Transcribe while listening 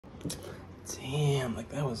Damn, like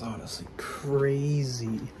that was honestly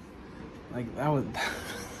crazy. Like that was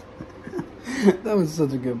that was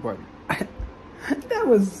such a good party. That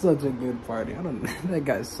was such a good party. I don't that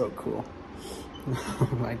guy's so cool. Oh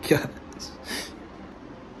my gosh.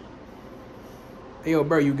 Hey yo,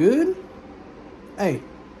 bro, you good? Hey.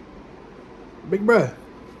 Big bruh.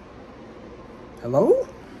 Hello?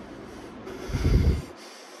 What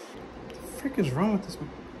the frick is wrong with this man?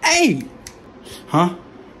 Hey! Huh?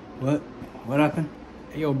 What happened?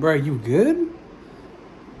 Hey, yo, bro, you good?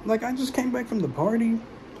 Like, I just came back from the party,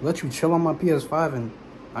 let you chill on my PS5, and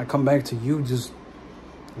I come back to you just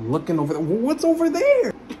looking over there. What's over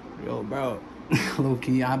there? Yo, bro, low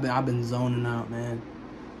key, I've been zoning out, man.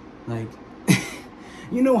 Like,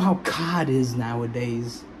 you know how COD is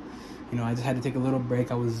nowadays. You know, I just had to take a little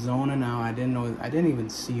break. I was zoning out. I didn't even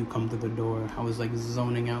see you come through the door. I was like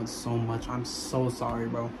zoning out so much. I'm so sorry,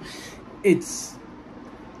 bro. It's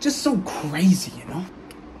just so crazy, you know?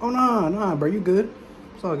 Oh, nah, bro, you good.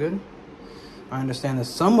 It's all good. I understand that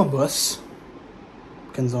some of us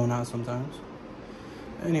can zone out sometimes.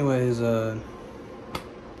 Anyways, I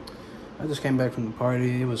just came back from the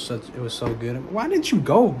party. It was so good. Why didn't you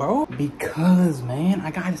go, bro? Because, man,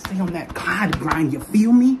 I gotta stay on that COD grind, you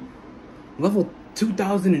feel me? Level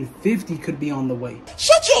 2050 could be on the way.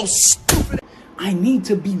 Shut your stupid... I need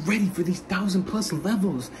to be ready for these 1,000+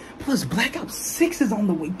 levels. Plus, Black Ops 6 is on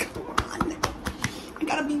the way. Come on. I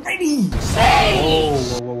gotta be ready.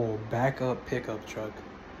 Whoa. Back up, pickup truck.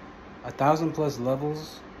 1,000+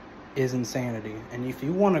 levels is insanity. And if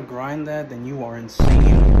you want to grind that, then you are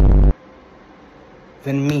insane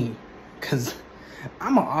than me. Because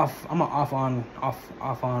I'm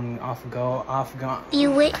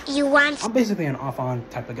basically an off-on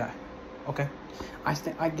type of guy. Okay?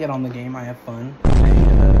 I get on the game, I have fun.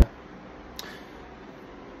 I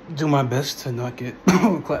do my best to not get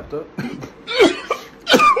clapped up.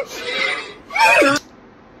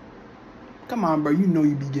 Come on, bro, you know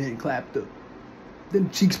you be getting clapped up.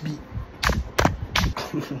 Them cheeks be...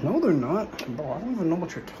 No, they're not. Bro, I don't even know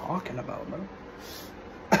what you're talking about, bro.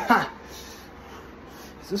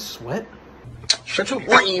 Is this sweat? Shut your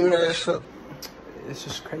lame ass up. It's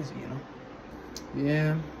just crazy, you know?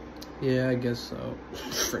 Yeah, I guess so.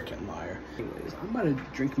 Freaking liar. Anyways, I'm about to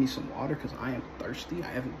drink me some water because I am thirsty. I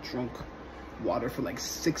haven't drunk water for like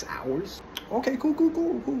 6 hours. Okay,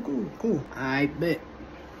 cool. I bet.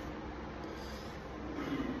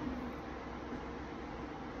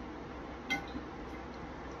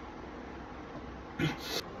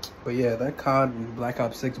 But yeah, that COD Black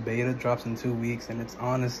Ops 6 beta drops in 2 weeks, and it's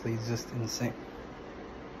honestly just insane.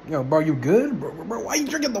 Yo, bro, you good? Bro, why you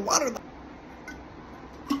drinking the water?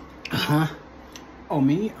 Huh? Oh,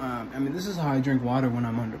 me? I mean, this is how I drink water when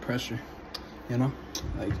I'm under pressure. You know?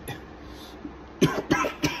 Like...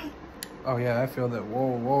 Oh, yeah, I feel that.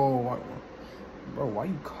 Whoa. Bro, why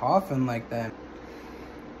you coughing like that?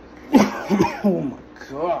 Oh, my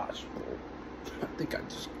gosh, bro. I think I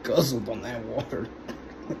just guzzled on that water.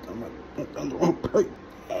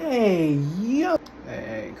 Hey, yo.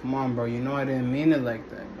 Hey, come on, bro. You know I didn't mean it like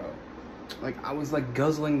that, bro. Like, I was, like,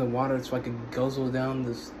 guzzling the water so I could guzzle down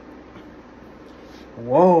this...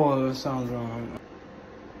 Whoa, that sounds wrong.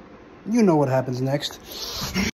 You know what happens next.